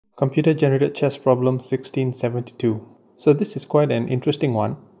Computer-generated chess problem 1672. So this is quite an interesting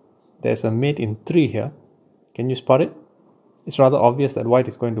one. There's a mate in 3 here. Can you spot it? It's rather obvious that white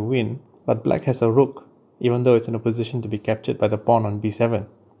is going to win, but black has a rook, even though it's in a position to be captured by the pawn on b7.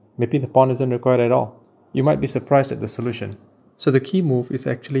 Maybe the pawn isn't required at all. You might be surprised at the solution. So the key move is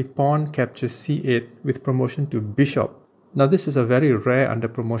actually pawn captures c8 with promotion to bishop. Now this is a very rare under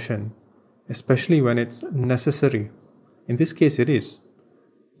promotion, especially when it's necessary. In this case it is.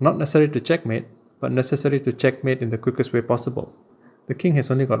 Not necessary to checkmate, but necessary to checkmate in the quickest way possible. The king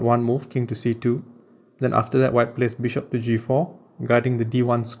has only got one move, king to c2. Then after that, white plays bishop to g4, guarding the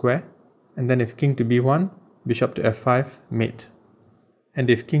d1 square. And then if king to b1, bishop to f5, mate.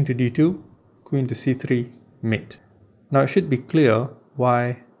 And if king to d2, queen to c3, mate. Now it should be clear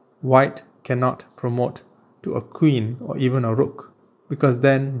why white cannot promote to a queen or even a rook, because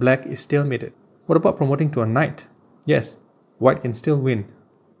then black is stalemated. What about promoting to a knight? Yes, white can still win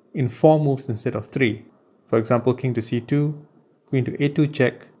in 4 moves instead of 3. For example, king to c2, queen to a2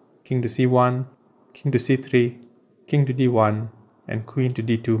 check, king to c1, king to c3, king to d1, and queen to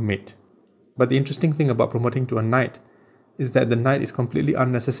d2 mate. But the interesting thing about promoting to a knight is that the knight is completely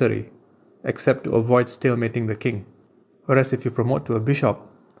unnecessary, except to avoid stalemating the king. Whereas if you promote to a bishop,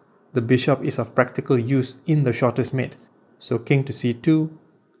 the bishop is of practical use in the shortest mate. So king to c2,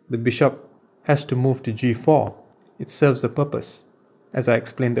 the bishop has to move to g4. It serves a purpose, as I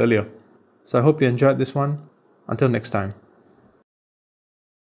explained earlier. So I hope you enjoyed this one. Until next time.